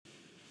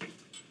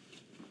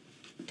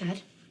Dad,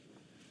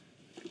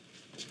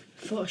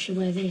 I thought I should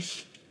wear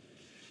this.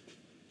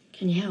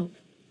 Can you help?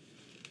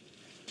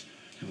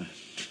 Come on.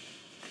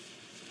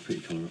 Put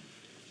your collar up.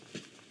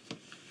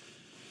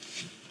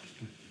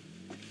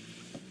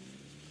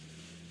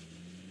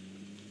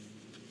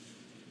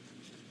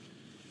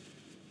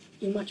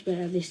 You're much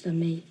better at this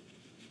than me.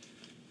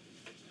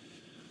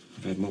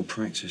 I've had more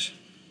practice.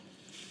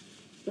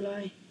 Will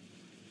I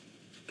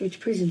go to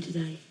prison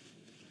today?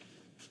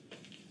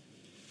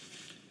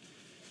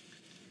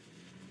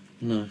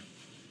 No.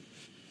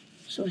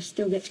 So I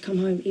still get to come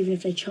home even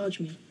if they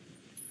charge me?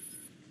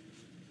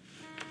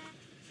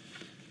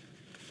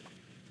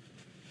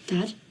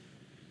 Dad?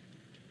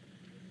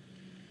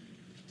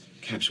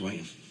 Cab's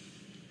waiting.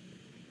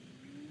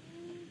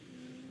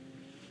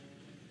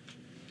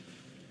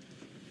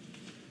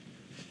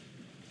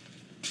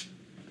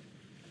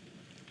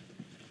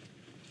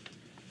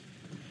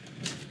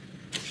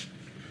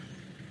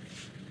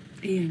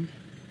 Ian,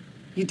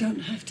 you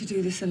don't have to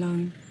do this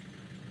alone.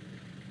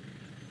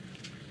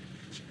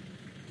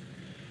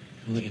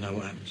 I'll let you know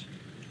what happens.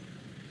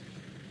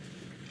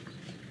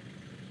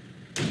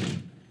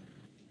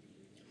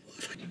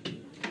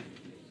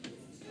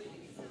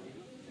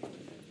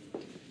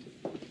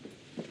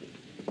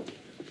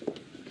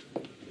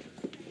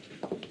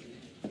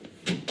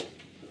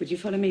 Would you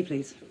follow me,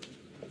 please?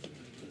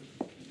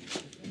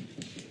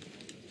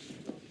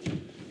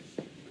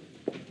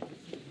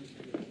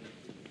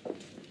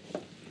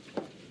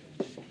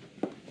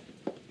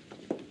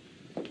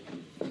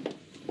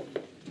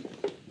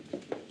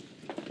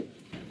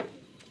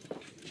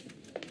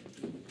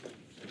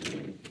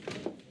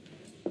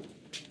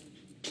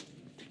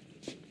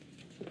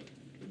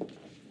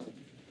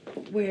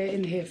 We're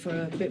in here for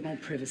a bit more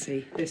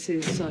privacy. This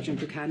is Sergeant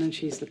Buchanan.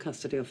 She's the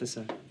custody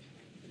officer.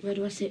 Where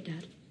do I sit,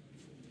 Dad?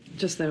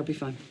 Just there, I'll be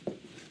fine.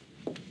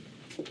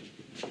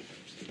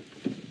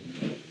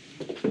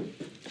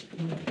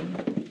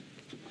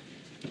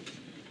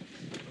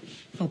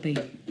 Bobby,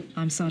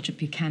 I'm Sergeant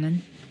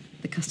Buchanan,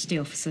 the custody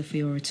officer for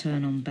your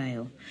return on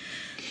bail.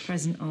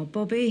 Present are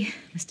Bobby,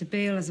 Mr.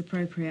 Beale as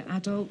appropriate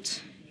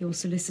adult, your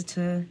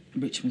solicitor,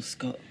 Richmond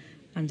Scott,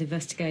 and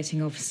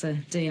investigating officer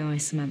D.I.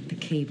 Samantha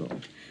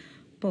Keeble.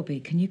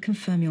 Bobby, can you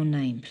confirm your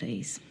name,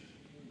 please?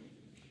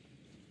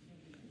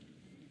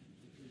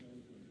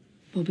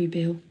 Bobby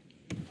Beale.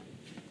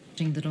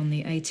 That on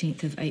the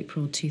 18th of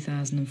April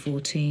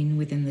 2014,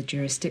 within the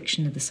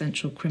jurisdiction of the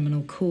Central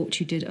Criminal Court,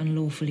 you did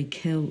unlawfully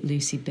kill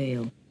Lucy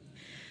Beale.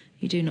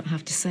 You do not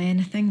have to say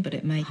anything, but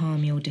it may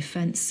harm your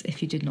defence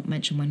if you did not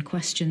mention when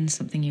questioned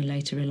something you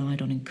later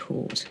relied on in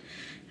court.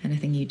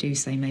 Anything you do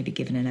say may be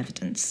given in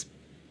evidence.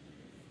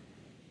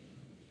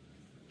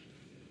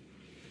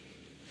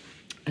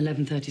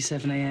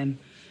 11:37 a.m.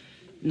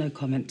 No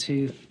comment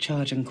to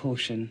charge and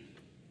caution.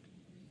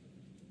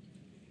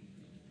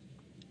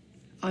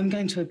 I'm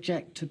going to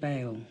object to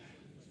bail.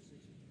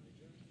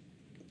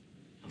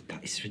 Oh,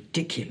 that is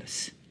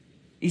ridiculous.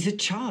 He's a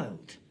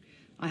child.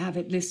 I have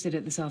it listed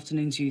at this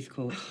afternoon's youth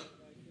court.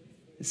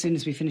 As soon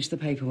as we finish the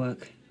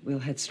paperwork, we'll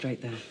head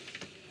straight there.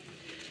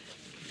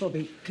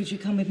 Bobby, could you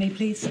come with me,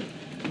 please?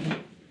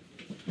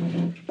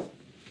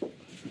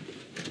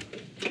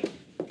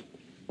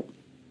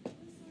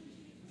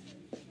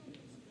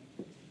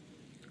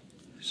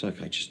 It's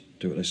okay, just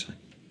do what they say.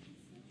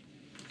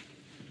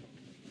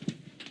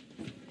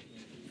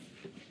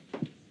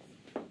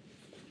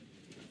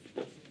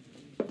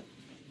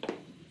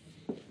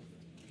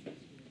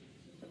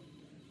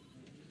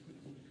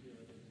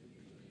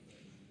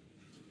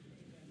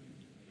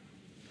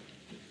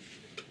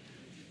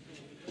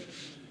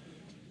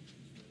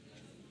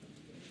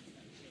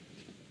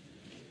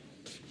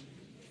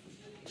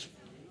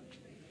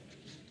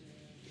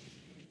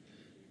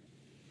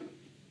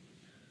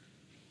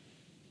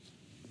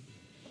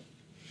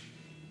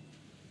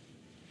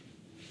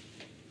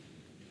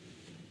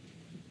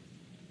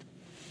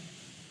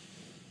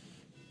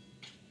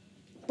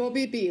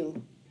 Bobby Beale.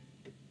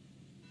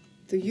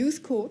 The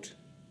youth court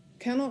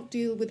cannot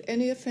deal with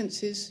any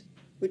offences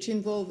which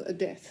involve a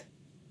death,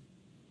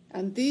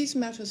 and these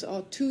matters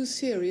are too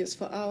serious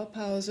for our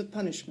powers of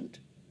punishment.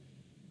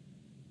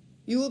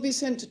 You will be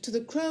sent to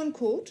the Crown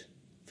Court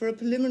for a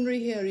preliminary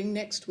hearing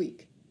next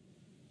week.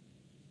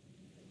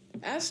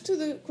 As to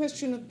the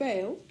question of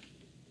bail,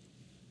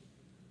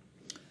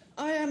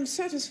 I am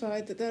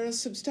satisfied that there are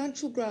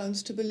substantial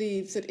grounds to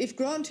believe that if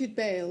granted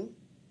bail,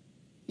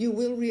 you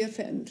will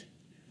reoffend.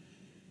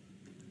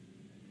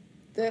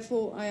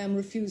 Therefore, I am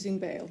refusing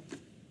bail.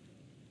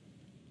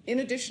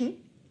 In addition,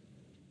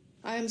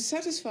 I am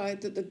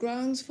satisfied that the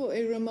grounds for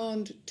a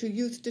remand to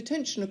youth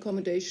detention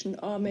accommodation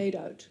are made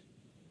out.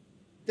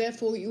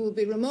 Therefore, you will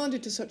be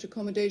remanded to such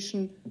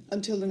accommodation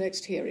until the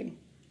next hearing.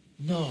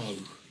 No.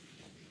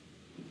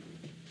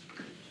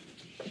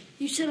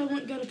 You said I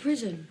won't go to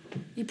prison.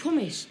 You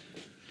promised.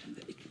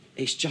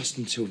 It's just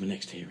until the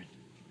next hearing.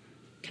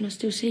 Can I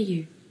still see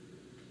you?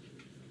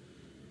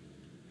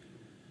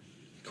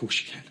 Of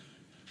course you can.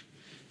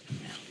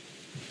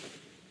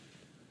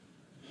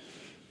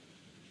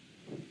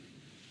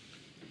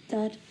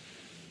 Dad,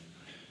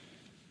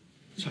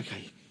 It's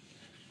okay.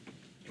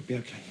 You'll be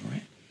okay, all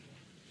right?